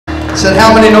Said,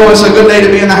 how many know it's a good day to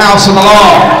be in the house of the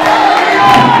Lord?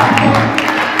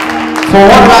 For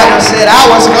one writer said, I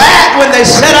was glad when they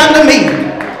said unto me,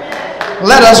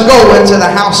 let us go into the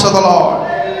house of the Lord.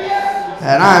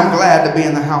 And I am glad to be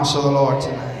in the house of the Lord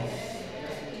tonight.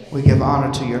 We give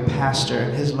honor to your pastor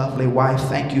and his lovely wife.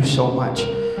 Thank you so much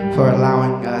for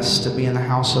allowing us to be in the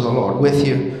house of the Lord with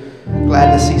you.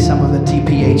 Glad to see some of the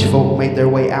TPH folk made their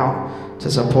way out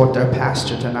to support their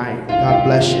pastor tonight. God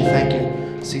bless you. Thank you.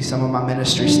 See some of my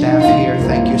ministry staff here.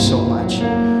 Thank you so much.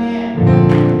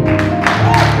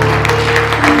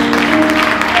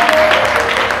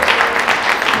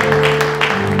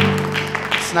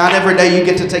 It's not every day you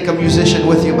get to take a musician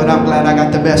with you, but I'm glad I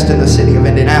got the best in the city of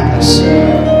Indianapolis.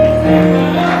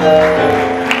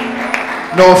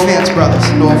 No offense, brothers.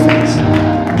 No offense.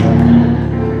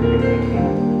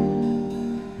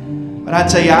 But I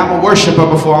tell you, I'm a worshiper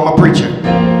before I'm a preacher.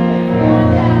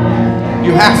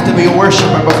 You have to be a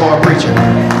worshiper before a preacher.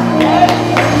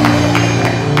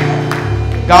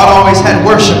 God always had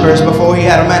worshipers before he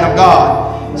had a man of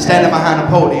God standing behind a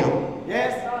podium.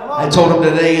 I told him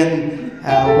today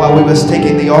while we was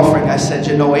taking the offering, I said,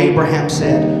 you know, Abraham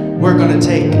said, we're going to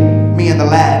take me and the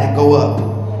lad and go up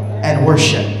and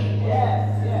worship.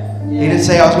 He didn't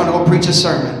say I was going to go preach a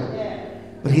sermon.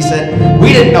 But he said,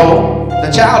 we didn't know,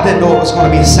 the child didn't know it was going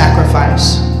to be a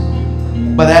sacrifice.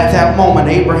 But at that moment,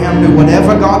 Abraham knew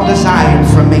whatever God desired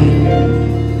from me,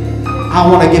 I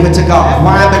want to give it to God.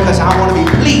 Why? Because I want to be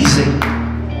pleasing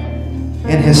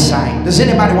in his sight. Does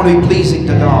anybody want to be pleasing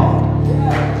to God?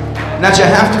 Now, you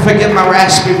have to forgive my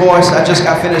raspy voice. I just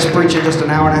got finished preaching just an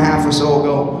hour and a half or so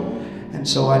ago. And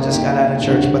so I just got out of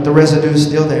church. But the residue is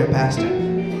still there, Pastor.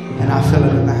 And I feel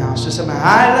it in the house. Just about,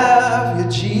 I love you,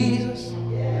 Jesus.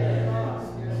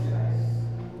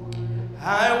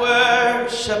 I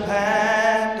worship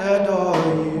and adore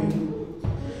you.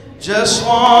 Just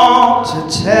want to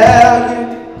tell you,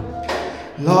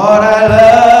 Lord, I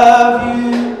love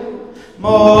you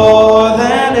more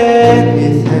than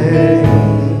anything.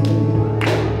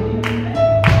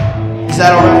 Is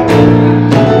that all right?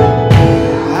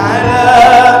 I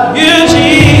love you,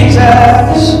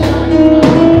 Jesus.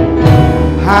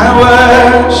 I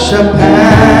worship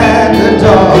and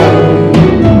adore you.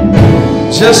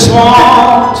 Just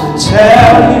want to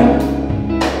tell you,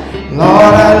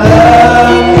 Lord, I love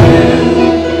you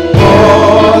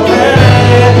more than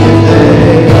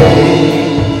anything.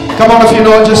 Come on, if you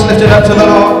know it, just lift it up to the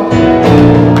Lord.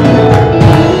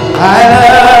 I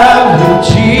love you,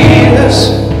 Jesus.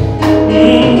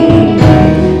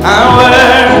 I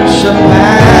worship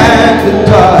and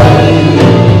adore you.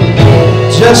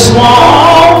 Just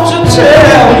want to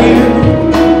tell you,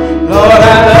 Lord, I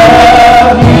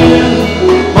love you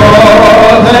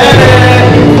more than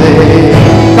anything.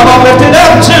 Come on, lift it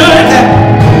up to it.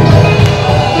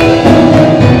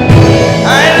 I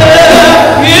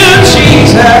love you,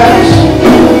 Jesus.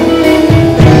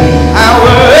 I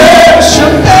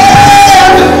worship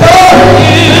and adore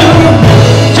you.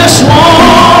 Just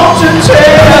want to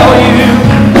tell you,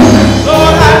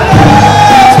 Lord, I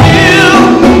love you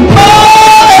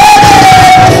more than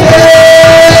anything.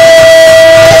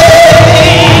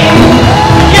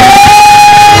 Yeah,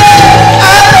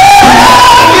 I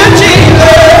love you,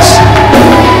 Jesus.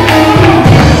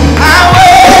 I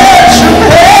worship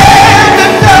and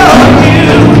adore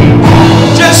you.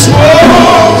 Just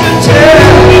want to tell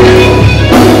you,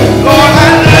 Lord, I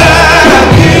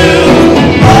love you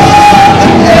more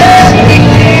than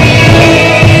anything.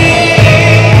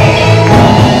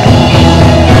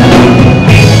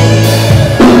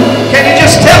 Can you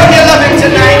just tell him you love him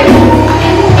tonight?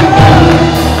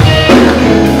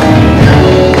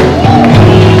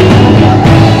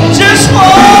 Just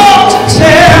want to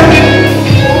tell you.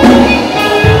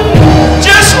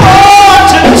 Just want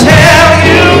to tell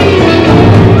you.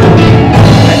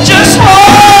 Just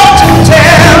want to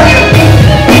tell you.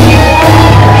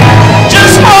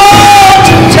 Just want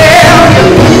to tell you.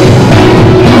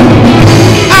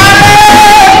 I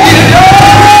love you, Lord.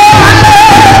 I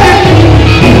love you.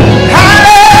 I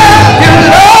love you,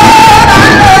 Lord. I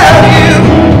love you.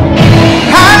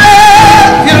 I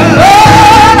love you,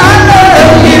 Lord. I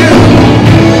love you.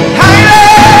 I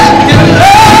love you,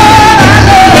 Lord. I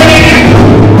love you.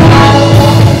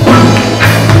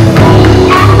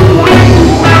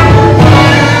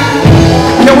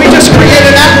 Can we just create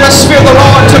an atmosphere for the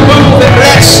Lord to move and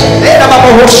bless?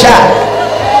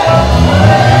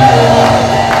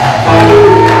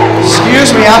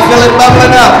 Excuse me, I feel it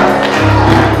bubbling up.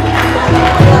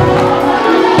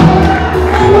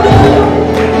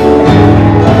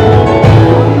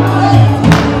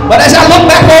 But as I look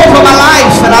back over my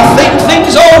life and I think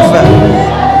things over,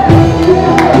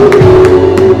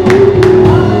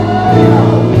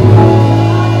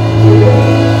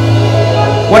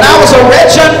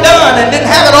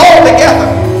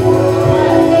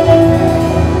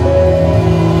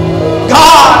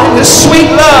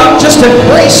 just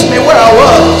embraced me where I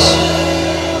was.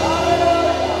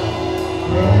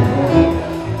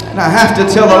 And I have to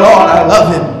tell the Lord I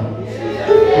love him.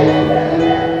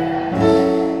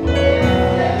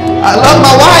 I love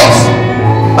my wife,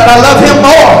 but I love him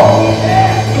more.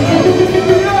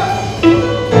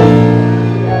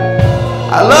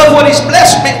 I love what he's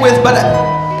blessed me with, but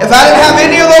if I didn't have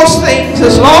any of those things,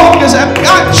 as long as I've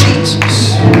got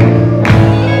Jesus,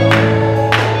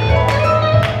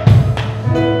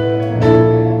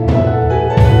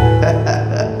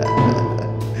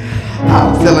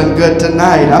 I'm feeling good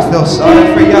tonight. I feel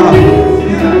sorry for y'all.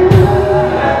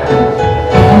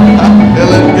 I'm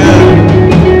feeling good.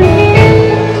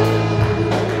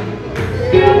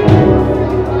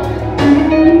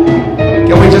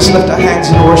 Can we just lift our hands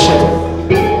and worship?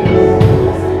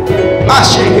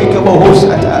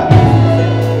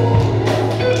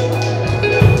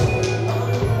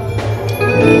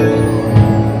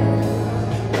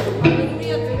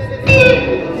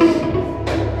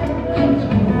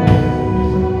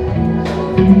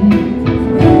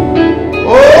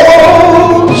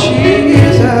 Oh,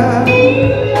 Jesus.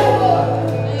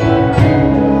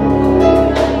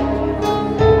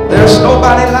 There's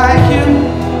nobody like you.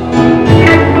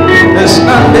 There's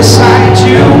none beside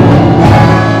you.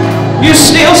 You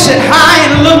still sit high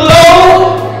and look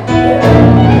low.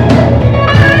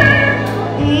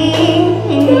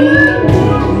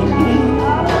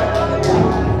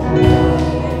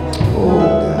 Oh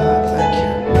God, thank you.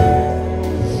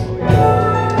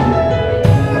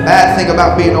 The bad thing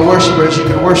about being a worshiper is you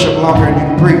can worship longer than you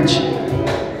can preach.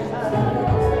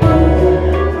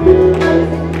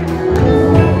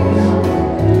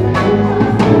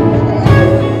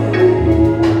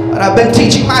 I've been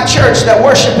teaching my church that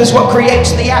worship is what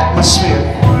creates the atmosphere.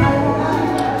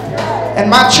 And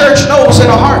my church knows in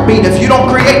a heartbeat, if you don't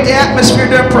create the atmosphere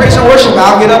during praise and worship,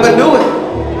 I'll get up and do it.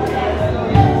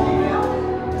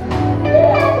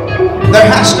 There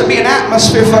has to be an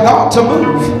atmosphere for God to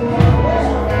move.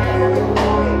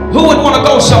 Who would want to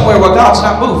go somewhere where God's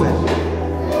not moving?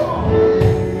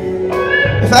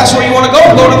 If that's where you want to go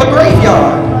to the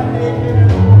graveyard.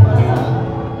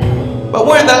 But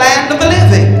we're in the land of the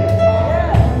living.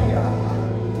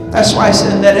 That's why I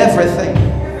said that everything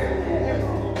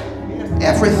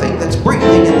that's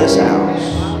breathing in this house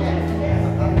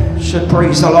should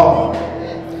praise the Lord.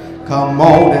 Come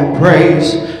on and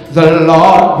praise the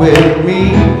Lord with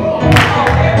me.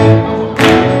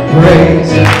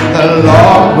 Praise the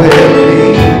Lord with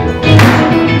me.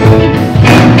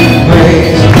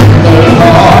 Praise the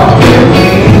Lord with me.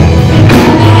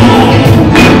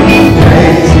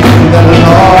 Praise the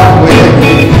Lord with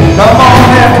me. Come on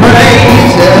and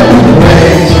praise him.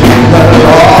 Praise the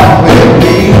Lord with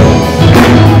me.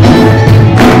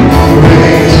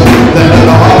 Praise the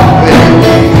Lord with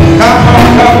me. Come on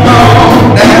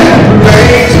and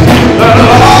praise the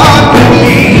Lord with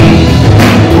me.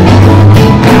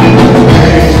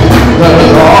 Praise the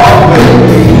Lord with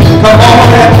me.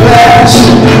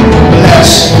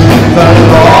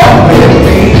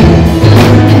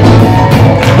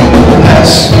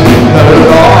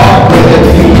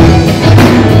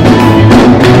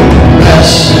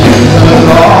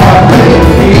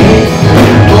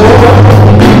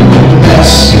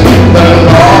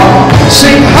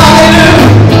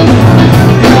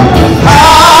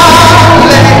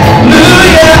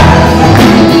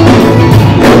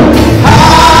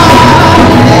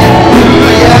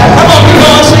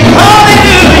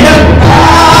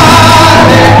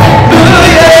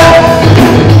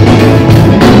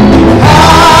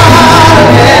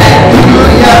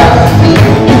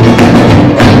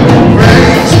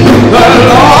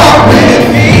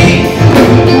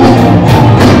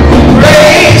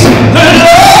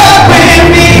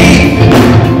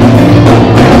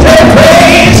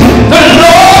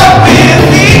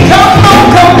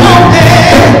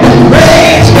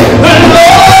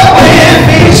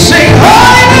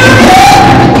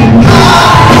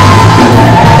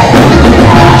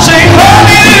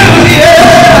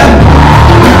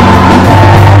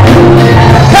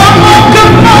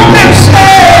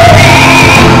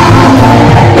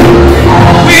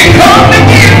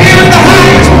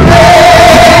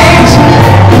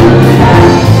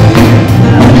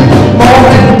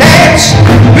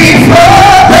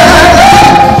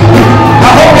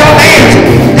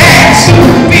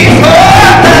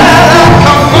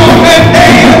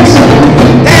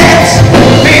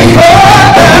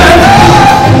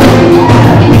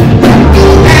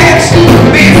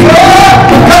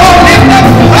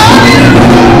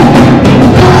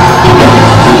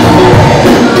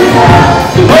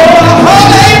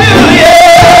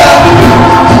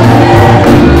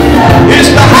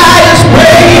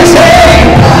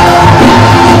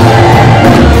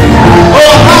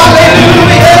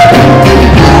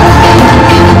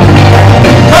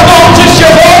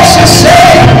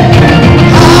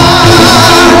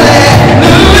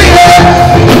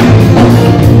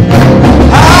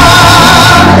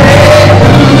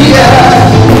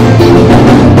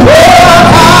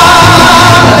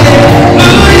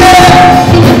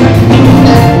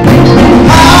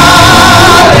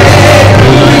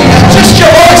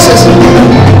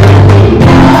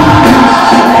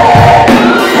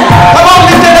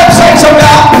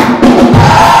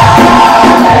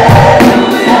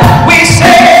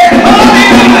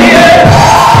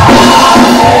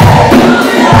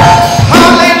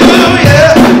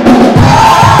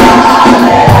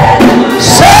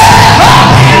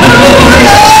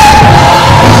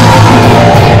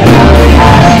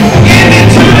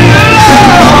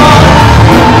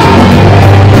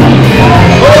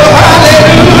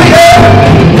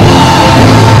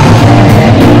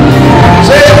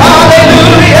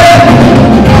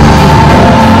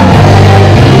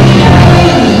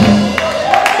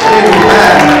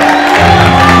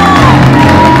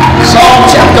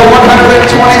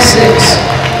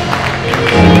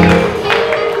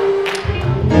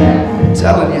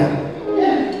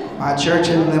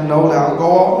 know that I'll go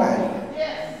all night.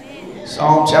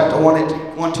 Psalm chapter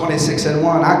 126 and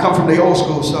 1. I come from the old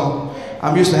school, so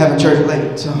I'm used to having church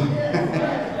late. So.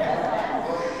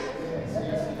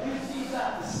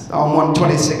 Psalm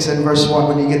 126 and verse 1.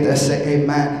 When you get there, say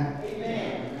amen.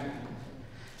 Amen.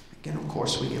 Again, of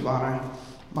course, we give honor.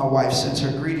 My wife sends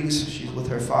her greetings. She's with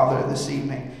her father this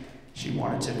evening. She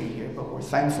wanted to be here, but we're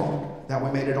thankful that we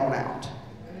made it on out.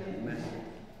 Amen.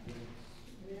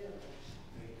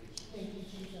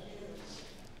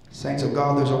 Saints of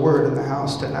God, there's a word in the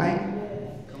house tonight.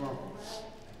 Come on.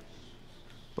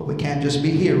 But we can't just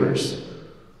be hearers.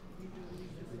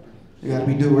 You got to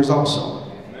be doers also.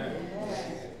 Amen.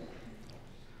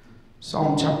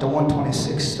 Psalm chapter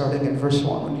 126, starting in verse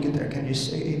 1. When you get there, can you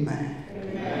say amen?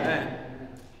 Amen.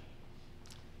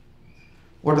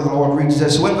 Word of the Lord reads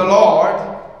this: when the Lord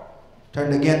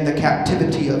turned again the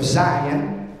captivity of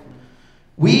Zion,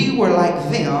 we were like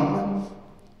them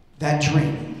that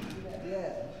dream.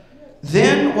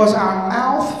 Then was our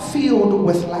mouth filled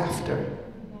with laughter,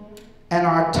 and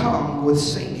our tongue with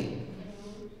singing.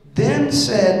 Then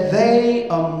said they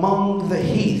among the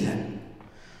heathen,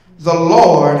 the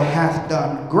Lord hath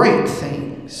done great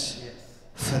things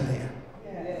for them.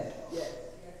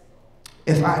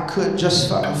 If I could just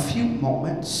for a few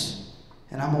moments,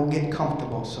 and I'm going to get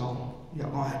comfortable, so you're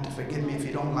going to have to forgive me if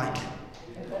you don't like it.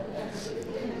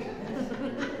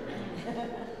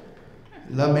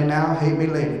 Love me now, hate me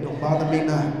later. Don't bother me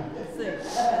now.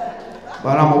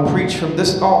 But I'm going to preach from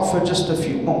this thought for just a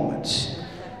few moments.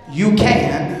 You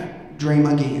can dream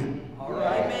again. All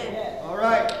right. All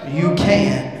right. You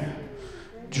can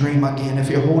dream again. If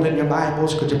you're holding your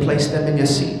Bibles, could you place them in your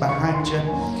seat behind you?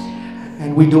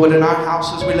 And we do it in our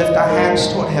houses. We lift our hands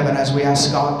toward heaven as we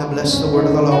ask God to bless the word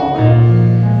of the Lord.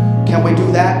 Can we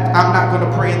do that? I'm not going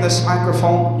to pray in this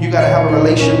microphone. You got to have a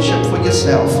relationship for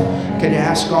yourself. Can you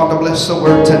ask God to bless the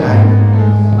word tonight?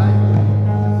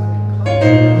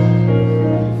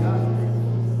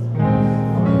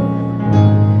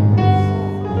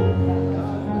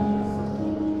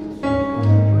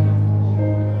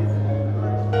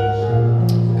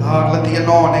 God, let the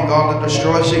anointing, God, that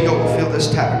destroys the yoke, fill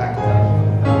this tabernacle.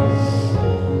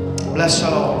 Bless the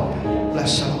Lord.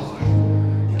 Bless the Lord.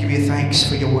 Give you thanks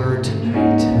for your word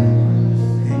tonight.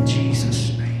 In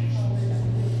Jesus' name.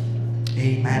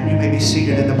 Amen. You may be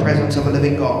seated in the presence of a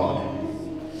living God.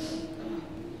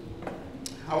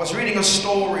 I was reading a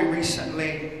story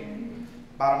recently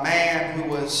about a man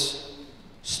who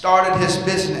started his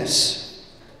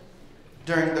business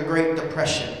during the Great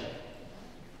Depression.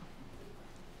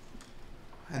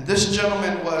 And this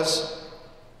gentleman was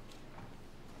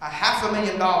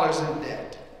 $500,000 in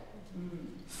debt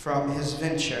from his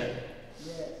venture.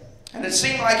 And it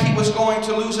seemed like he was going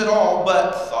to lose it all,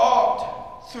 but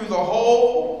thought through the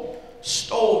whole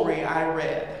story I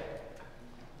read,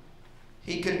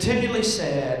 he continually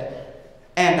said,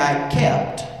 and I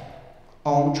kept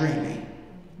on dreaming.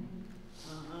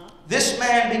 This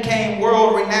man became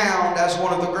world renowned as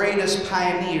one of the greatest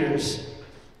pioneers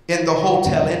in the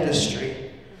hotel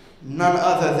industry, none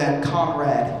other than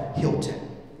Conrad Hilton.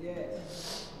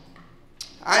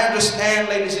 I understand,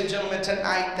 ladies and gentlemen,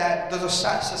 tonight that the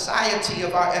society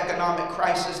of our economic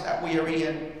crisis that we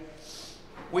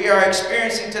are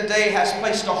experiencing today has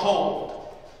placed a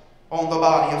hold on the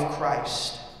body of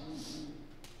Christ.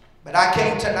 But I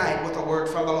came tonight with a word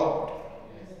from the Lord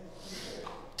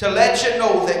to let you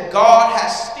know that God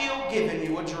has still given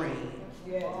you a dream.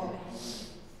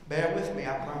 Bear with me,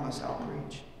 I promise I'll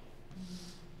preach.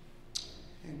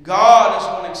 And God is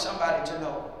wanting somebody to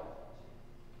know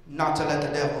not to let the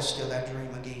devil steal that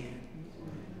dream again.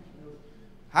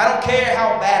 I don't care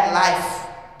how bad life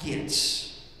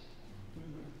gets.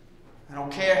 I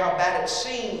don't care how bad it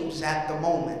seems at the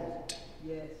moment.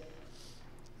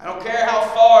 I don't care how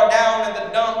far down in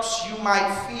the dumps you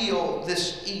might feel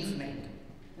this evening.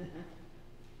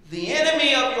 The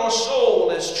enemy of your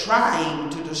soul is trying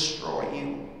to destroy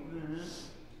you.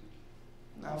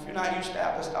 Now, if you're not used to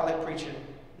apostolic preaching,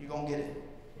 you're going to get it.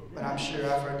 But I'm sure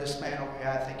I've heard this man over here.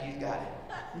 I think he's got it.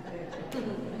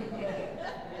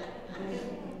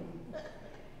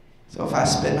 So if I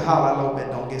spit and holler a little bit,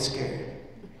 don't get scared.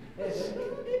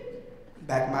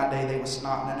 Back in my day, they were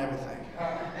snotting and everything.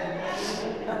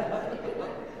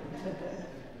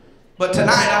 But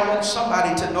tonight, I want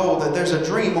somebody to know that there's a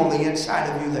dream on the inside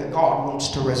of you that God wants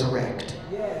to resurrect.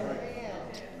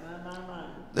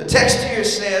 The text here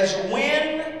says,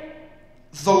 when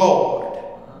the Lord.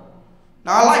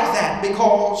 Now, I like that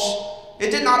because it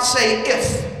did not say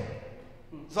if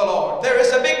the Lord. There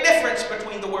is a big difference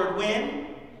between the word when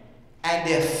and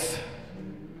if.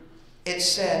 It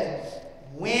said,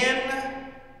 when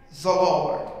the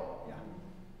Lord.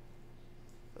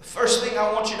 The first thing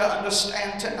I want you to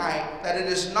understand tonight, that it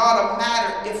is not a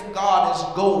matter if God is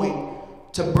going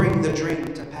to bring the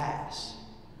dream to pass.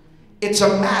 It's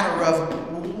a matter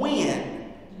of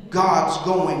when God's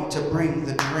going to bring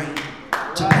the dream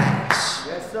to pass.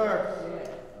 Yes, sir.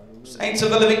 Saints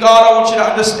of the living God, I want you to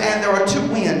understand there are two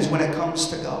winds when it comes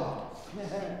to God.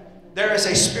 There is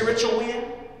a spiritual wind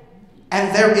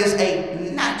and there is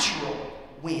a natural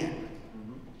wind.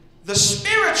 The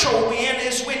spiritual wind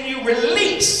is when you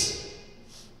release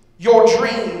your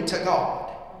dream to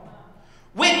God.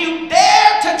 When you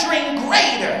dare to dream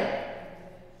greater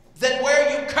than where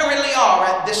you currently are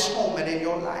at this moment in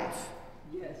your life.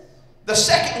 Yes. The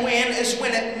second wind is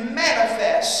when it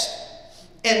manifests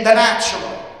in the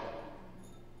natural.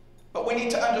 But we need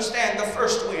to understand the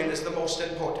first wind is the most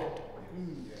important.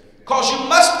 Because you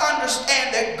must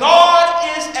understand that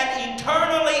God is an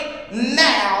eternally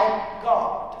now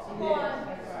God.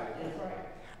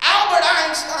 Albert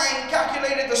Einstein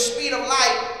calculated the speed of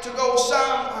light to go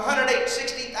some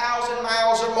 160,000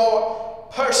 miles or more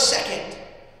per second.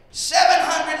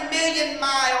 700 million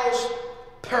miles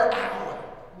per hour.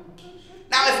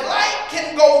 Now, if light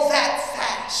can go that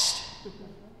fast,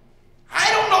 I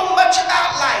don't know much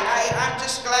about light. I'm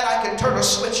just glad I can turn a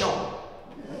switch on.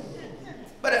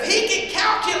 But if he can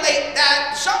calculate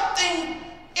that, something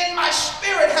in my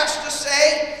spirit has to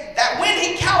say that when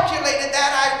he calculated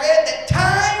that, I read that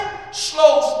time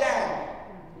slows down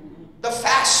the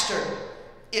faster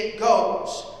it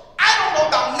goes. I don't know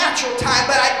about natural time,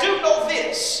 but I do know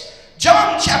this.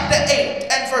 John chapter 8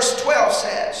 and verse 12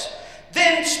 says,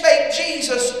 "Then spake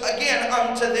Jesus again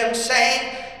unto them,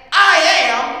 saying, I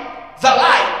am the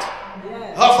light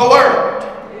of the world."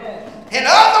 In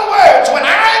other words, when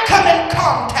I come in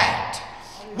contact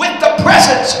with the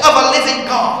presence of a living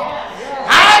God,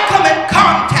 I come in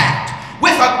contact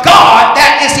with a God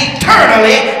that is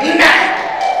eternally now.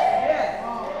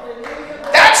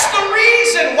 That's the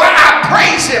reason why I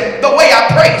praise him the way I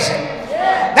praise him.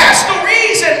 That's the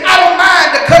reason I don't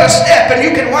mind to cut a step and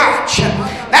you can watch.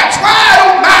 That's why I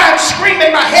don't mind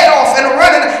screaming my head off and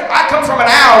running. I come from an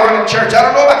aisle running church. I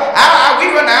don't know about, we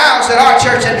run the aisles at our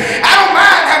church, and I don't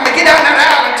mind having to get down that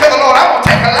aisle and tell the Lord, I want to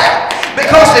take a lap.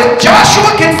 Because if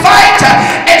Joshua can fight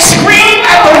and scream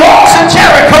at the walls of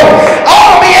Jericho,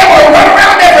 I'll be able to run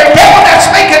around every devil that's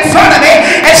making fun of me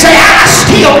and say, I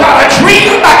still got a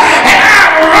dream, and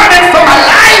I'm running for my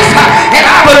life, and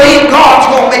I believe God's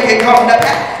going to make it come to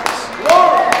pass.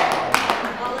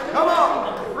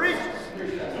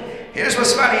 Here's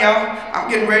what's funny, y'all. I'm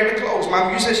getting ready to close. My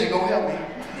musician gonna help me.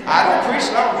 I don't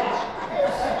preach long.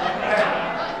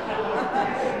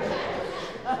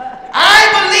 I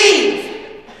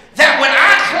believe that when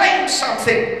I claim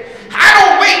something, I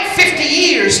don't wait 50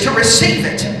 years to receive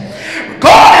it.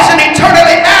 God is an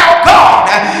eternally now God.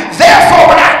 Therefore,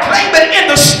 when I claim it in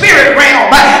the spirit realm,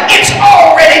 it's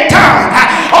already done.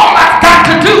 All I've got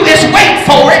to do is wait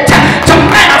for it to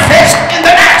manifest in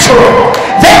the natural.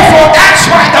 Therefore, that's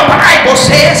why the Bible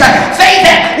says, they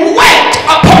that wait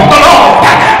upon the Lord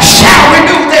shall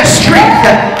renew their strength.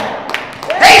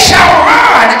 They shall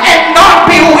run and not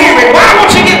be weary. Why won't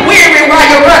you get weary while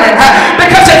you're running?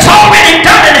 Because it's already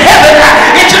done in heaven.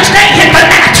 It just ain't hit the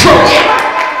natural yet.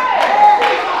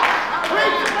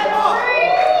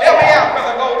 Help me out,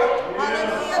 Brother Golden.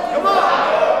 Come on.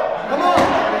 Come on.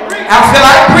 I feel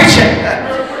like preaching.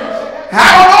 I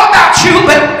don't know about you,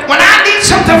 but when I need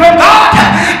something from God,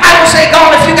 I don't say,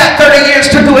 God, if you got 30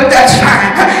 years to do it, that's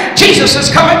fine. Jesus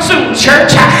is coming soon,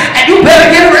 church, and you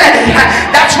better get ready.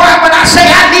 That's why when I say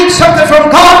I need something from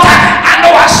God, I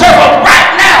know I serve a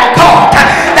right now God.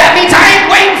 That means I ain't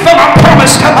waiting for my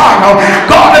promise tomorrow.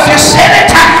 God, if you said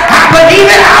it, I believe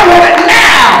it, I want it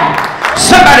now.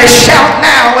 Somebody shout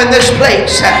now in this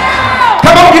place.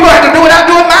 Come on, you're going to have to do what I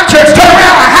do in my church. Turn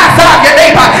around and high five your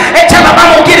neighbor and tell them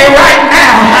I'm going to get it right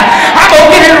now. I'm going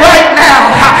to get it right now.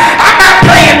 I'm not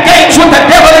playing games with the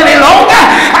devil any longer.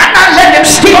 I'm not letting him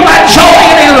steal my joy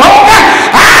any longer.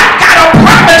 I've got a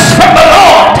promise from the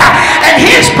Lord, and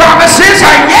his promises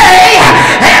are yea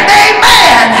and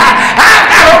amen. I've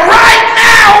got a right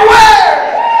now word.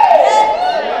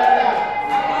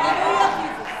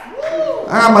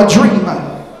 I'm a dreamer.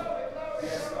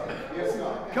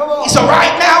 He's a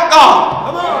right now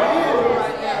God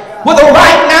with a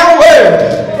right now word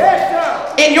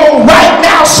in your right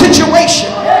now situation.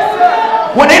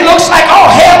 When it looks like all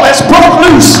hell has broke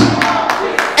loose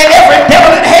and every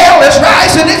devil in hell is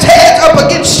rising its head up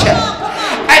against you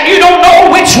and you don't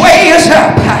know which way is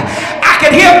up. I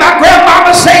can hear my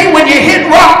grandmama say, when you hit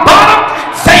rock bottom,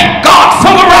 thank God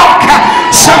for the rock.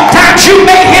 Sometimes you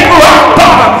may hit rock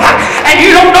bottom and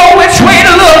you don't know which way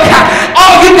to look.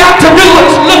 All you got to do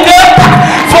is look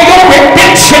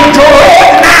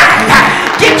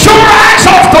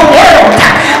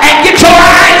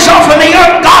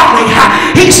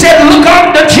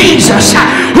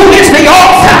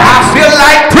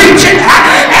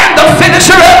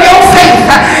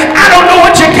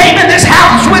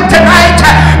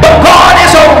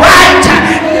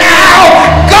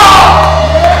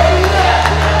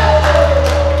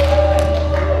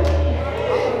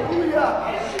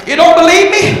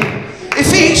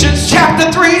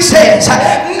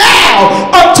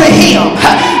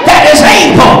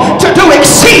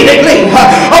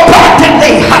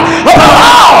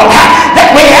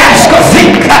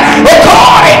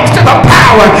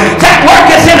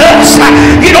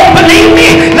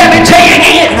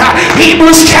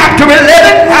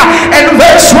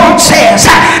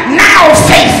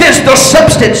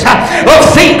substance of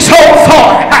things hoped for,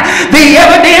 the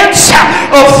evidence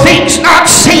of things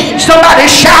not seen. Somebody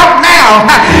shout now.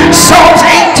 Psalms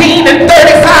 18 and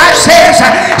 35 says,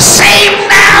 save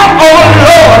now, O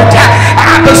Lord,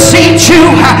 I beseech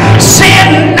you,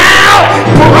 send now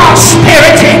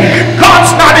prosperity.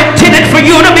 God's not intended for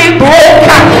you to be broke,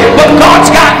 but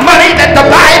God's got money that the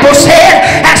Bible said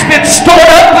has been stored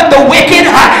up with the wicked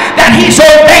that he's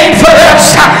ordained for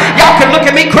us. Y'all can look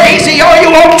at me crazy all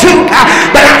you want to,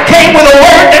 but I came with a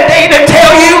word today to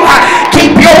tell you,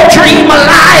 keep your dream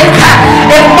alive.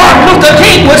 If Martin Luther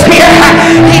King was here,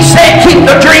 he said keep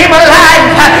the dream alive.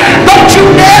 Don't you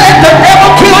dare let the devil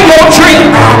kill your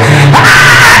dream.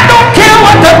 I don't care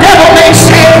what the devil may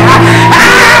say.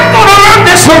 I'm going to run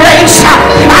this race.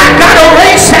 I got a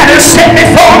race that is set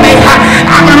before me.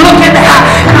 I'm looking,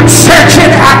 I'm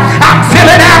searching, I'm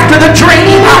feeling after the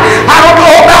dream. I don't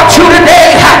know about you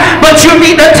today, but you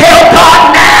need to tell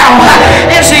God now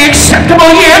is the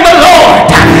acceptable year of the Lord.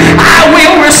 I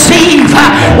will receive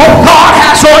what God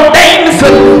has ordained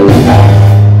for me.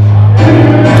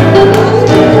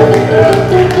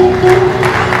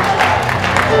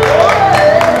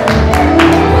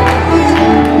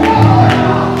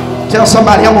 Tell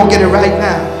somebody I'm going to get it right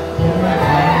now.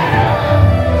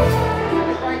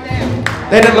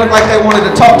 They didn't look like they wanted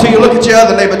to talk to you. Look at your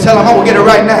other neighbor. Tell them I'm going to get it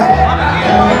right now.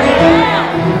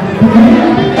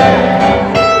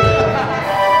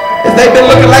 If they've been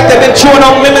looking like they've been chewing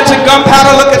on lemons and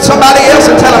gunpowder, look at somebody else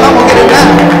and tell them I'm going to get it now.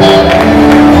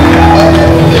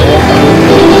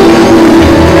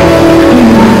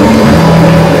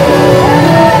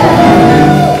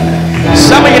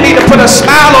 Some of you need to put a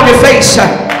smile on your face.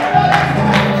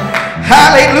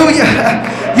 Hallelujah.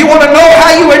 You want to know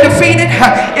how you are defeated?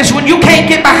 It's when you can't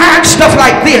get behind stuff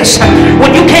like this.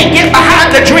 When you can't get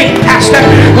behind the dream, Pastor.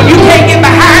 When you can't get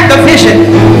behind the vision.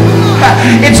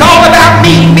 It's all about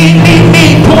me, me, me,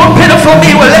 me. Poor, pitiful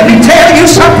me. Well, let me tell you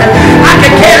something. I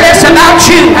could care less about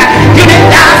you. You didn't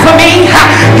die for me.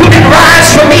 You didn't rise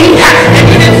for me. And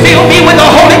you didn't fill me with the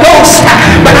Holy Ghost.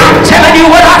 But I'm telling you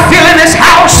what I feel in this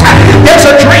house. There's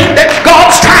a dream that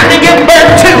God's trying to give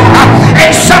birth to.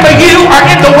 And some of you are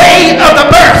in the way of the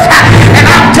birth. And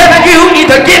I'm telling you,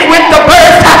 either get with the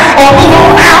birth or move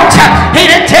on out. He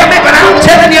didn't tell me, but I'm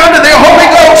telling you under the Holy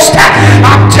Ghost.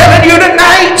 I'm telling you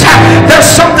tonight, there's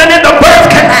something in the birth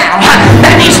canal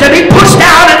that needs to be pushed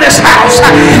out in this house.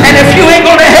 And if you ain't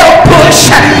going to help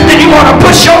push, then you want to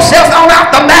push yourself on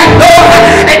out the back door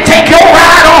and take your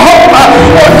ride on home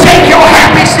or take your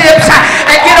happy steps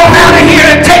and get on out of here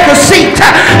and take a seat.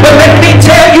 But let me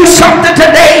tell you something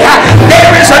today.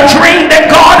 There is a dream that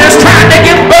God is trying to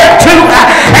give birth to.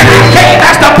 And I came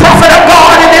as the prophet of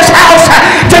God in this house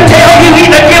to tell you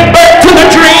either give birth to the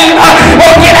dream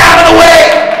or get out of the way.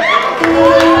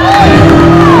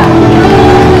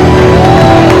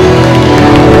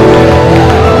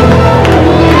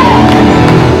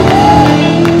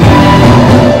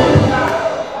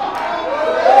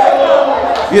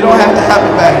 You don't have to have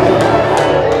it back.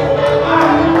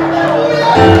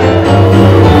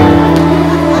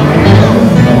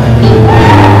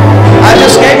 I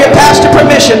just gave your pastor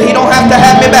permission. He don't have to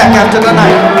have me back after the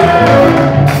night.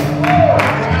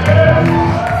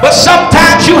 But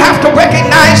sometimes you have to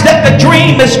recognize that the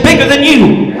dream is bigger than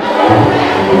you.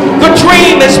 The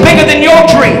dream is bigger than your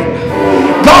dream.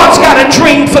 God's got a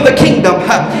dream for the kingdom.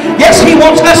 Yes, he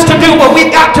wants us to do what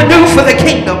we've got to do for the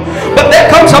kingdom. But there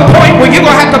comes a point where you're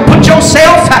going to have to put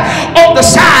yourself on the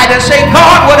side and say,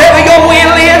 God, whatever your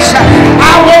will is,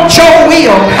 I want your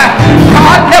will.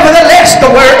 God, nevertheless, the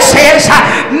word says,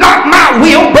 not my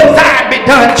will, but thine be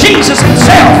done. Jesus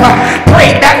himself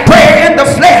prayed that prayer in the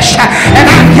flesh. And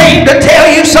I came to tell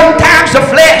you, sometimes the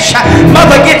flesh,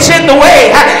 mother, gets in the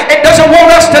way. It doesn't want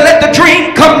us to let the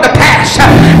dream come to pass.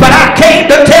 But I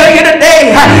came to tell you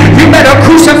today, you better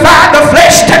crucify the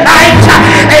flesh tonight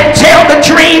and tell the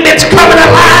dream it's coming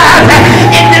alive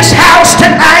in this house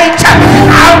tonight.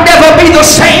 I'll never be the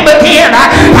same again.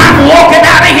 I'm walking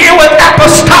out of here with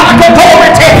apostolic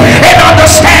authority and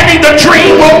understanding the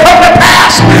dream will come to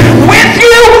pass with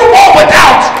you or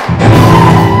without you.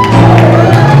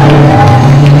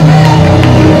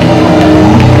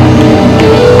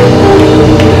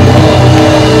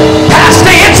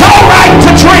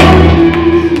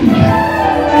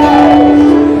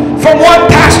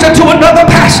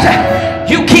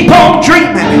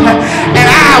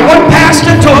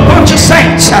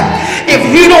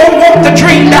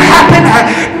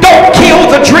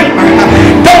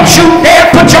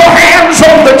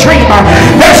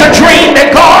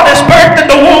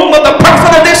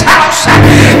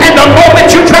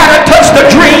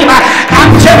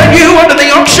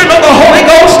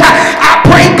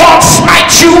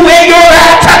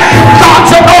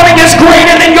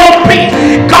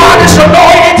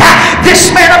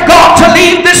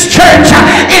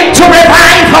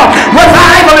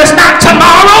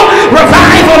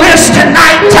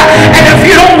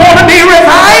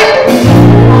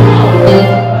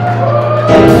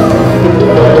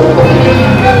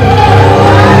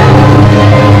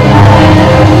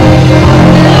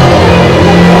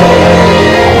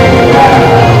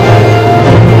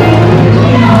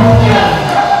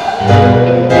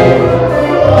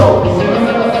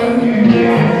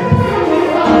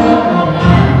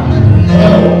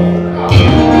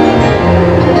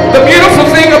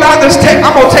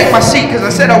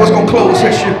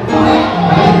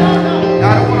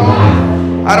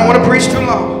 I don't want to preach too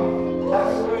long.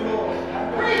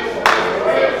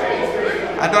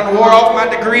 I done wore off my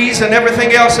degrees and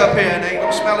everything else up here, and they ain't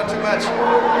gonna smell it too much.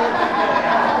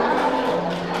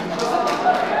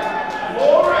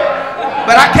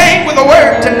 But I came with a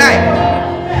word tonight.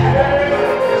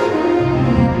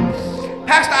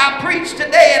 Pastor, I preached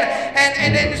today,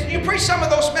 and you preach some of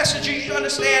those messages, you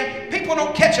understand, people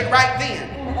don't catch it right then.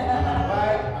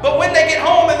 But when they get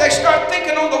home and they start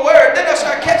thinking on the word, then they'll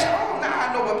start catching, oh, now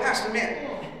I know what Pastor meant.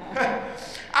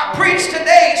 I preached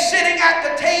today sitting at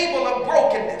the table of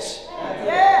brokenness.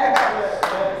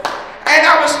 And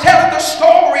I was telling the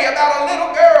story about a little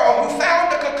girl who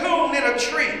found a cocoon in a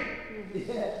tree.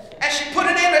 And she put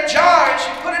it in a jar and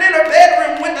she put it in her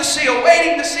bedroom windowsill,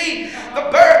 waiting to see the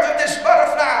birth of this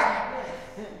butterfly.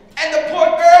 And the poor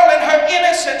girl in her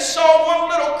innocence saw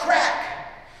one little crack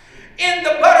in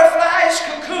the butterfly's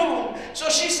cocoon. So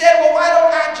she said, well, why don't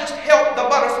I just help the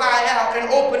butterfly out and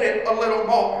open it a little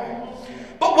more?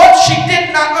 But what she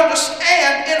did not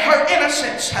understand in her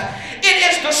innocence, it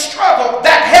is the struggle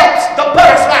that helps the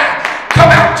butterfly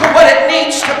come out to what it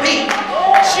needs to be.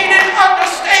 She didn't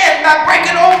understand by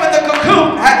breaking open the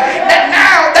cocoon that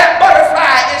now that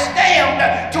butterfly is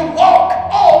damned to walk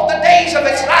all the days of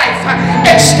its life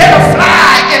instead of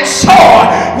fly and soar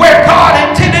where God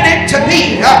intended it to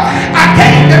be. I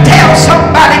came to tell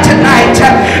somebody tonight,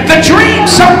 the dream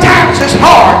sometimes is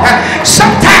hard.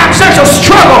 Sometimes there's a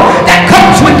struggle that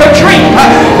comes with the dream,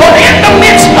 but in the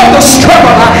midst of the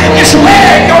struggle is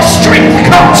where your strength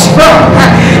comes from.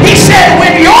 He said,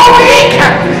 when you're weak,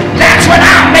 that's when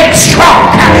I make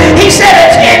strong. He said,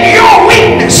 it's in your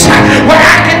weakness where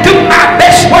I can do my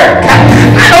best work.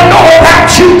 I don't know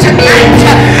about you tonight,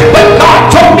 but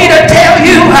God told me to tell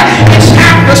you it's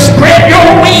time to spread your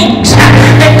wings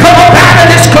and come up out of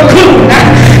this cocoon.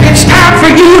 It's time for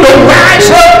you to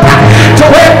rise up to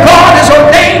where God has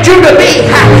ordained you to be.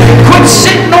 Quit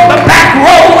sitting on the back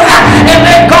row and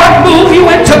let God move you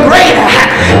into greater.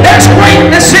 There's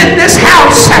greatness in this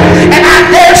house, and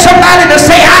I dare somebody to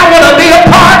say, I want to be a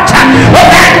part of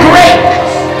that greatness.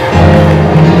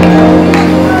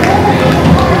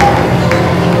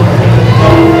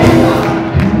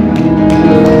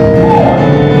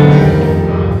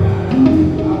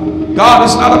 God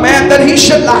is not a man that he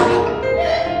should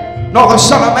lie, nor the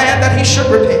son of man that he should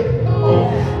repent.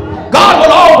 God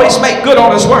will always make good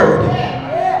on his word.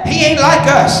 He ain't like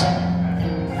us.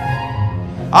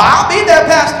 I'll be there,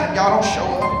 Pastor. Y'all don't show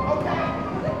up.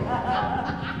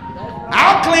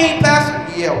 I'll clean, Pastor.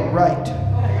 Yeah, right.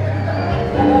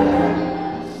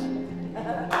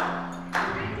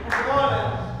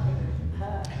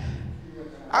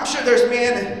 I'm sure there's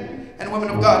men and women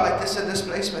of God like this in this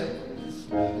place, but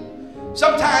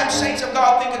sometimes saints of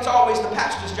God think it's always the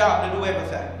pastor's job to do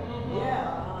everything.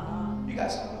 You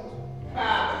got some of those.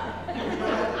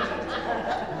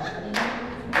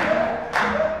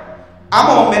 I'm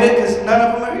going to admit it because none of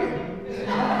them are here.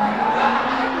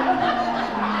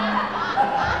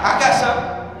 I got some.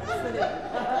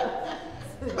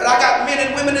 But I got men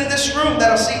and women in this room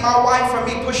that'll see my wife or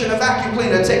me pushing a vacuum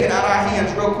cleaner, taking out our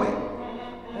hands real quick.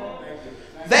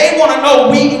 They want to know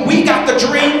we got the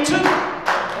dream too. Is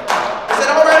it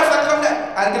all right if I come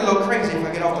down? I get a little crazy if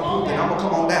I get off the pulpit. I'm going to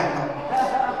come on down now.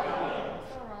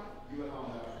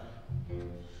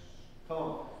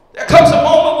 There comes a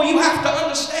moment where you have to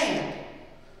understand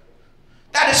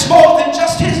that it's more than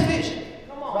just his vision.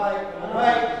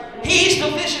 Right. He's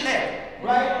the visionary.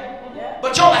 Right.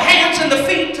 But you're the hands and the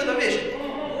feet to the vision.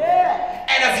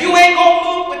 And if you ain't going to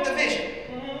move with the vision,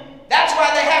 that's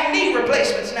why they have knee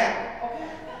replacements now.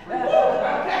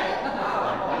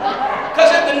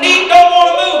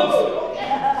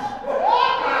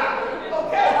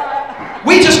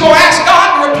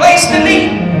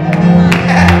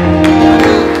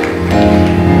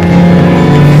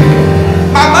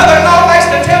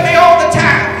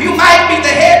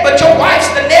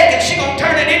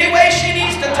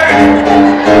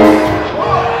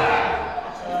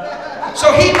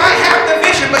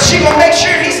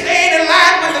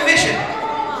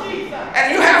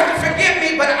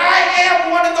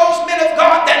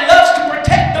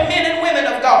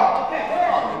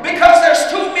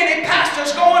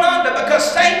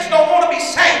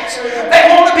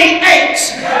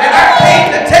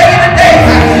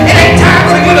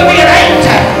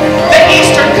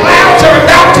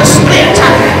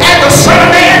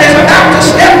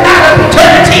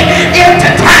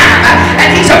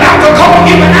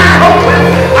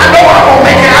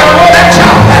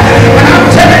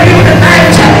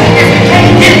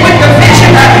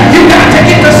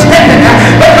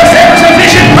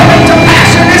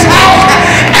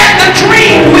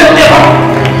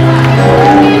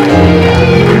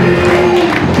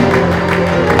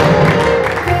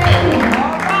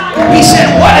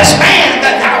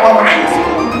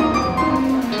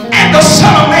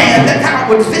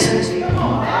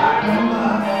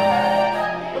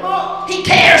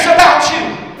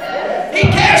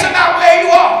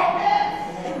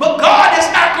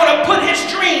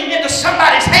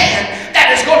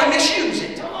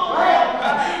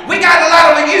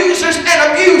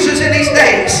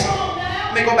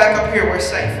 go back up here. We're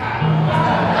safe.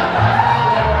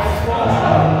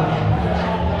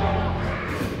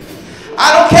 I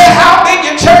don't care how big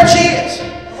your church is.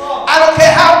 I don't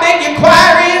care how big your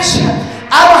choir is.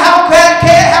 I don't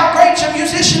care how great your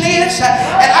musician is.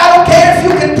 And I don't care if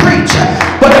you can preach.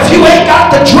 But if you ain't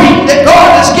got the dream that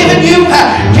God has given you,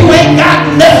 you ain't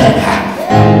got nothing.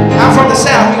 I'm from the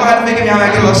South. You're going to have to make me, I'm going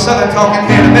to get a little Southern talking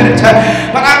here in a minute.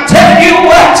 But I'm telling you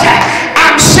what,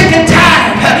 I'm sick and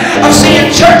tired of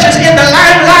seeing churches in the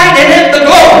limelight and in the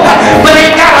glow, but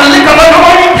ain't got a lick of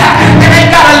anointing and ain't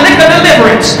got a lick of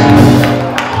deliverance.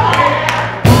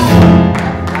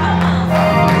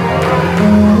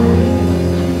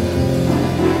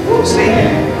 See,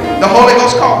 the Holy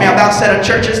Ghost called me. I about said a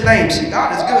church's name. See,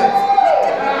 God is good.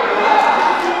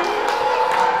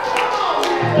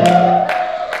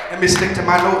 Let me stick to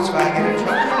my notes so I get in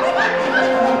trouble.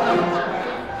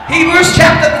 Hebrews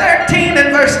chapter 13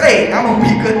 and verse 8. I'm going to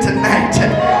be good tonight.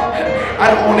 I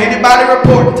don't want anybody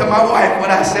reporting to my wife what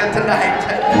I said tonight.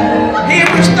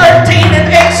 Hebrews 13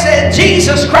 and 8 said,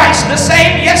 Jesus Christ the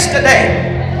same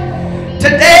yesterday,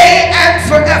 today, and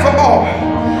forevermore.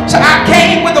 So I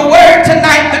came with a word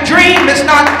tonight. The dream is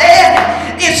not dead.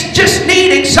 It's just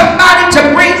needing somebody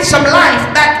to breathe some life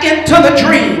back into the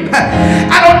dream.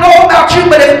 I don't know about you,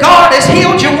 but if God has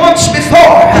healed you once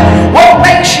before, what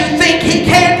makes you think He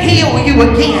can't heal you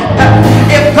again?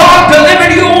 If God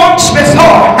delivered you once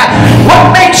before, what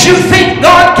makes you think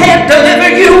God can't deliver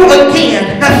you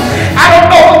again? I don't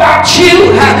know about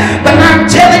you, but I'm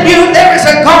telling you, there is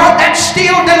a God that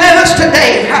still delivers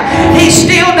today. He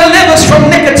still delivers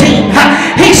from nicotine.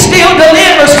 He still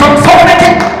delivers from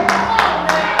fornication.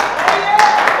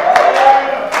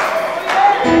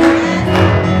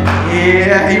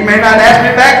 Yeah, you may not ask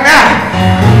me back now.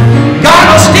 God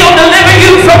will still deliver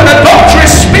you from an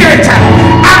adulterous spirit.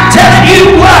 I'm telling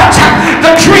you what,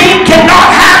 the dream cannot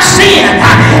have sin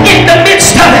in the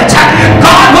midst of it.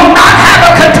 God will not have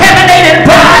a contaminated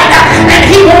bride, and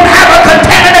He won't have a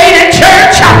contaminated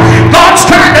church. God's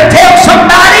trying to tell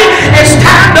somebody it's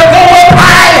time to go up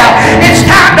higher. It's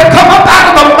time to come up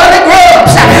out of the muddy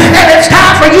grubs, and it's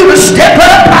time for you to step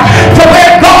up to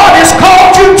where God has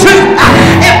called you to.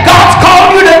 If God's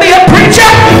called you to be a preacher,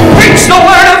 preach the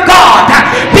word of God.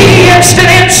 Be instant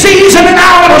in season and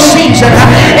out of season.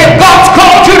 If God's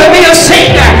called you to be a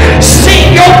singer,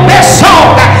 sing your best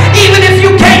song. Even if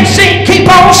you can't sing, keep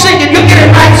on singing. You'll get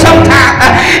it right sometime.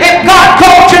 If God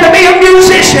called you to be a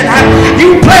musician,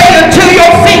 you play until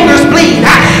your fingers bleed.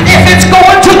 If it's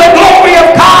going to the glory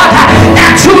of God,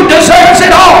 that's who deserves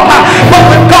it all. But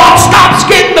when God stops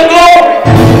getting the glory,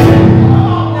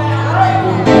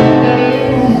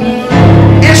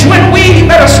 it's when we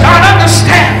better start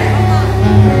understanding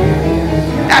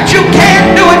that you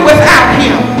can't do it without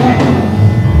Him.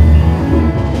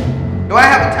 Do I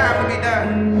have a time to be done?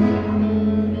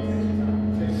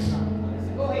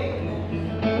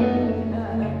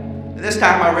 This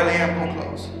time I really am going to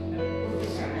close.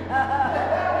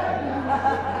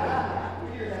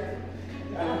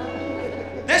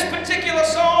 This particular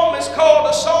psalm is called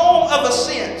a Psalm of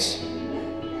Ascents.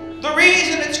 The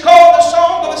reason it's called the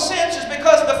Song of Ascents is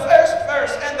because the first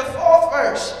verse and the fourth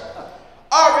verse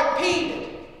are repeated.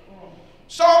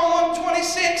 Psalm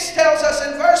 126 tells us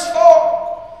in verse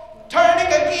 4, turning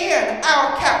again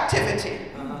our captivity,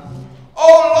 O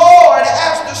Lord,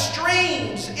 as the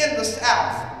streams in the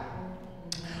south.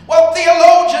 What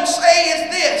theologians say is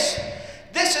this.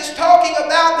 This is talking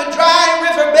about the dry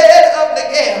riverbed of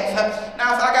Negev.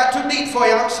 Now, if I got too deep for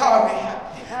you, I'm sorry.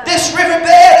 This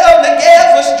riverbed of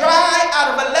Negev was dry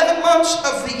out of 11 months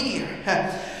of the year.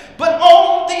 But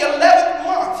on the 11th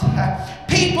month,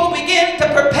 people began to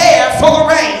prepare for the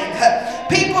rain.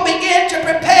 People began to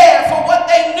prepare for what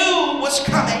they knew was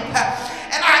coming.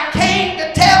 And I came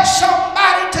to tell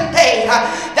somebody today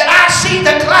that I see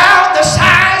the cloud the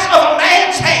size of a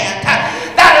man's hand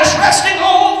that is resting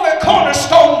over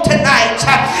Cornerstone tonight.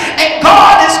 And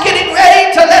God is getting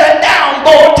ready to let a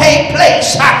downpour take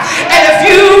place. And if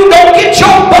you don't get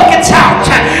your buckets out,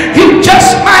 you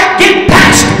just might get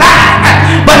passed by.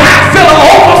 But I feel an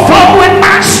overflow in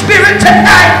my spirit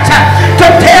tonight to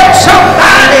tell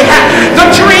somebody the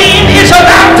dream is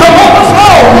alive.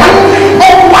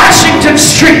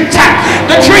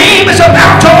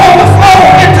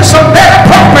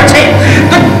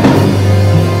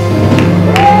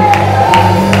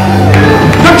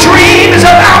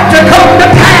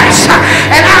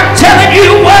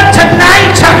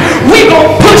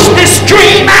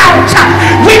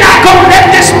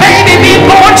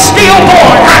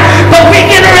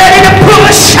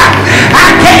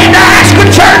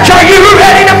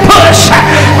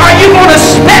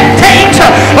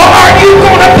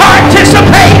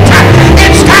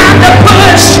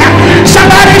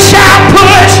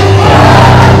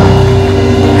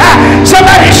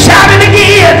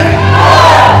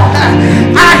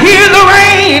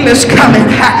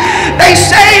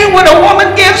 say when a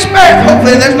woman gives birth,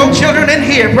 hopefully there's no children in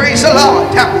here, praise the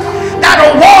Lord, that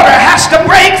a water has to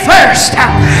break first.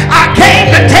 I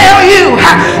came to tell you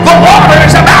the water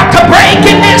is about to break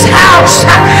in this house,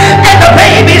 and the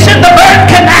baby's in the birth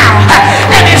canal,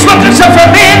 and he's looking for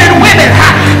men and women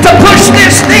to push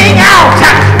this thing out.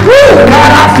 Woo,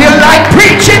 God, I feel like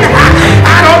preaching.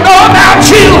 I don't know about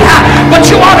you, but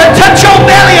you ought to touch your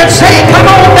belly and say, come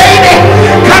on, baby.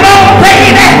 Come on,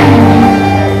 baby.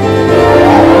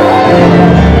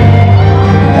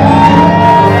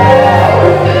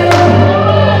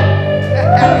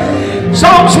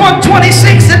 Psalms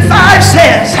 126 and 5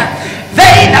 says,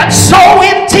 they that sow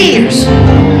in tears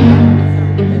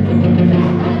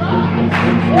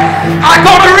are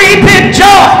going to reap in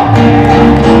joy.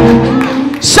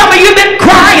 Some of you have been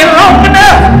crying long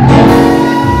enough.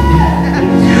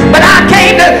 But I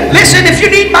came to, listen, if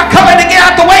you need my color to get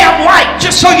out the way, I'm white,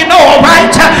 just so you know, all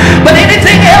right? But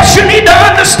anything else, you need to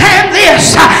understand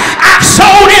this. I've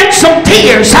sown in some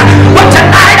tears, but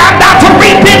tonight I'm about to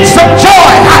reap in some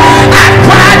joy. I've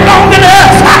cried long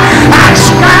enough. I've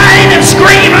cried and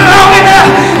screamed long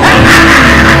enough.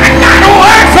 I got a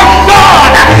word from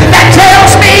God that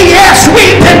tells me, yes,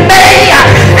 weeping may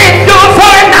endure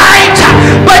for a night,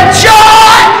 but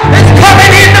joy is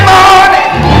coming in the morning.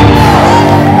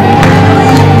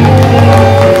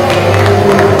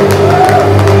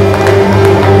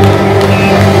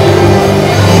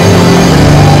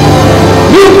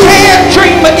 You can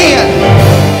dream again.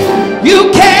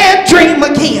 You can dream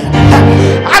again.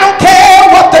 I don't care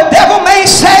what the devil may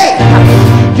say.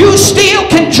 You still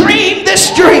can dream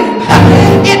this dream.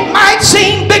 It might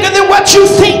seem bigger than what you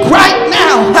think right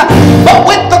now, but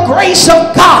with the grace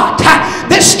of God,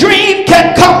 this dream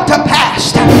can come to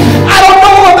pass. I don't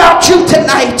know about you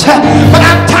tonight, but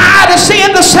I'm tired of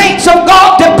seeing the saints of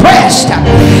God depressed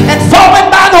and falling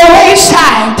by the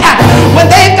wayside when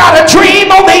they've got a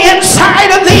dream on the inside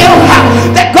of them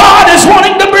that God is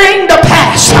wanting to bring to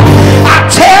pass. I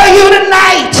tell you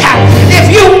tonight, if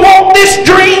you want this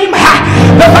dream,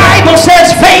 the Bible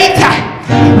says faith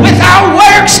without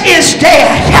works is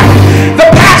dead. The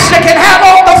pastor can have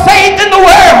all the faith in the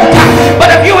world,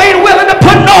 but if you ain't willing to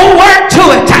put no work to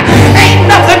it, ain't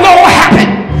nothing gonna happen.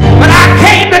 But I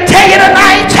came to tell you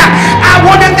tonight, I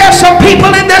wonder if there's some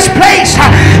people in this place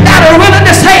that are willing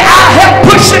to say, I'll help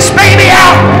push this baby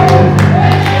out.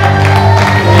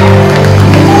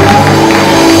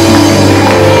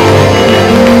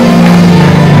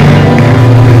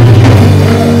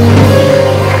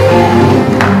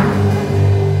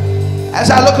 As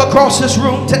I look across this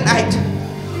room tonight,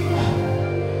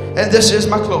 and this is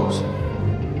my close,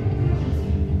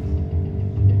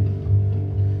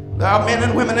 there are men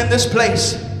and women in this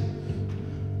place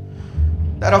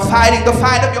that are fighting the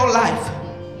fight of your life,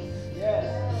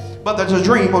 but there's a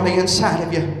dream on the inside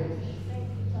of you,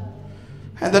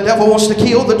 and the devil wants to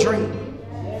kill the dream.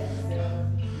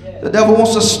 The devil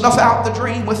wants to snuff out the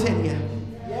dream within you.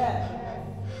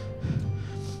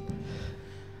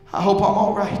 I hope I'm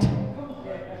all right.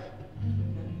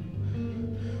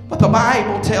 But the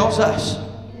Bible tells us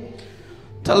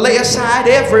to lay aside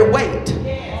every weight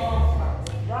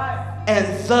and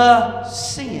the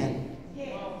sin.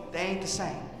 They ain't the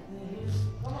same.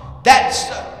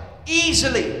 That's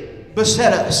easily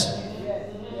beset us,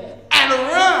 and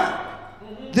run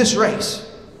this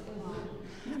race.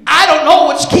 I don't know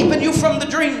what's keeping you from the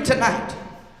dream tonight.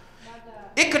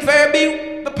 It could very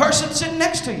be the person sitting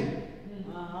next to you.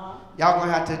 Y'all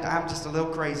gonna have to, I'm just a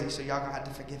little crazy, so y'all gonna have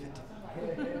to forgive it.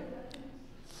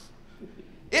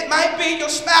 It might be your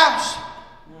spouse.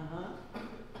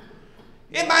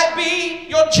 It might be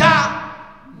your job.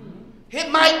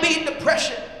 It might be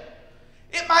depression.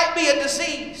 It might be a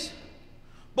disease.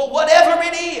 But whatever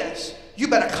it is, you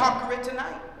better conquer it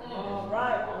tonight. All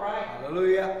right, all right.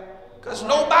 Hallelujah. Because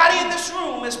nobody in this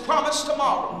room is promised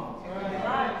tomorrow.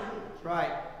 Right.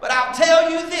 Right. But I'll tell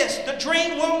you this, the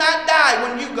dream will not die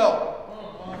when you go.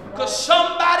 Because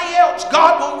somebody else,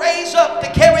 God will raise up to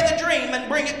carry the dream and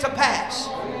bring it to pass.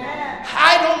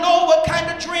 I don't know what kind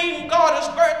of dream God has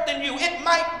birthed in you. It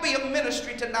might be a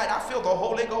ministry tonight. I feel the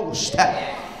Holy Ghost.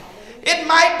 It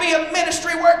might be a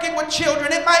ministry working with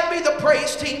children. It might be the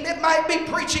praise team. It might be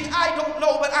preaching. I don't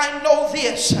know, but I know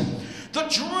this. The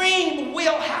dream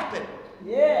will happen.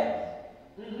 Yeah.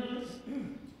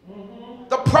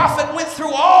 The prophet went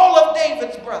through all of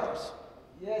David's brothers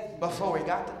before he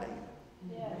got to David.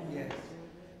 Yes.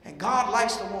 And God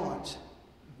likes the ones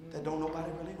that don't nobody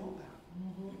really know about.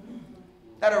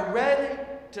 That are ready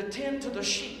to tend to the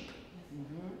sheep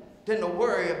than to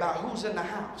worry about who's in the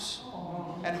house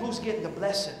and who's getting the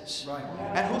blessings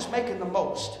and who's making the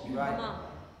most. Right.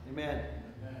 Amen.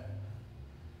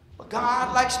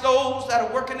 God likes those that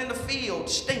are working in the field,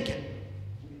 stinking.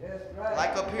 That's right.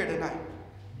 Like up here tonight.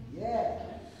 Yeah.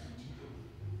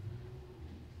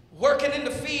 Working in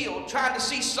the field, trying to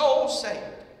see souls saved.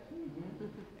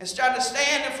 And trying to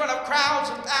stand in front of crowds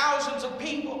of thousands of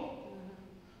people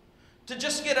to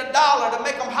just get $1 to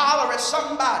make them holler at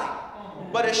somebody.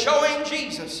 But it's showing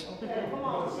Jesus.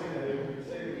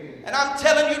 And I'm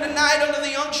telling you tonight, under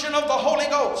the unction of the Holy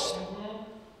Ghost,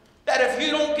 that if you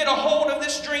don't get a hold of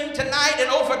this dream tonight and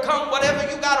overcome whatever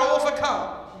you got to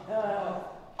overcome,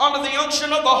 under the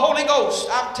unction of the Holy Ghost,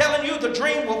 I'm telling you, the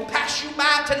dream will pass you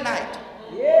by tonight.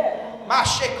 Yeah.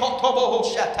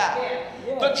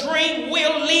 The dream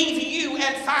will leave you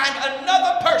and find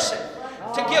another person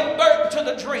to give birth to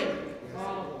the dream.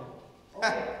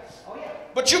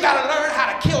 But you got to learn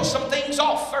how to kill some things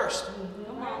off first.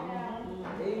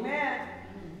 Amen.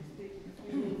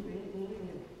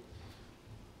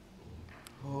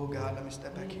 Oh God, let me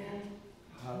step back here.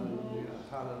 Hallelujah.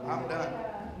 Hallelujah. I'm done.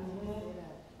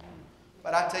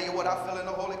 But I tell you what, I feel in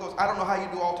the Holy Ghost. I don't know how you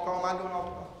do altar call. Am I doing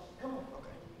altar call?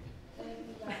 Okay.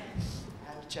 I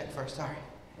have to check first. Sorry.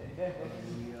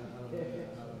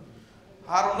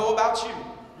 I don't know about you,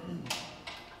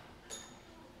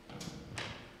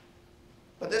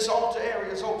 but this altar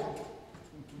area is open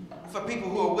for people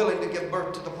who are willing to give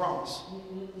birth to the promise.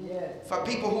 For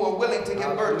people who are willing to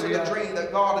give birth to the dream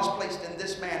that God has placed in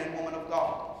this man and woman of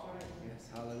God. Yes,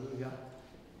 hallelujah.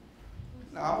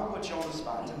 Now, I'm going to put you on the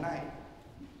spot tonight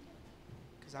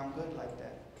because I'm good like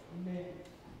that. Amen.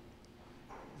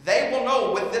 They will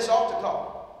know with this altar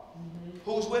call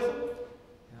who's with them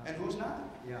and who's not.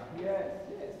 Yeah. Yes,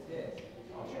 yes, yes.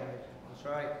 That's right. That's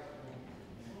right.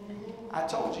 I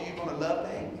told you you're going to love the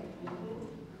hate.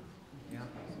 Yeah.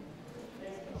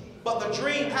 But the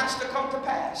dream has to come to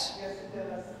pass.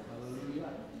 Hallelujah.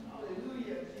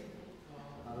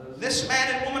 This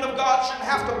man and woman of God shouldn't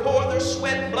have to pour their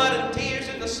sweat, blood, and tears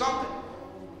into something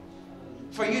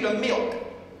for you to milk.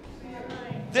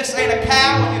 This ain't a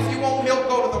cow, and if you want milk,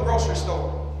 go to the grocery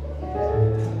store.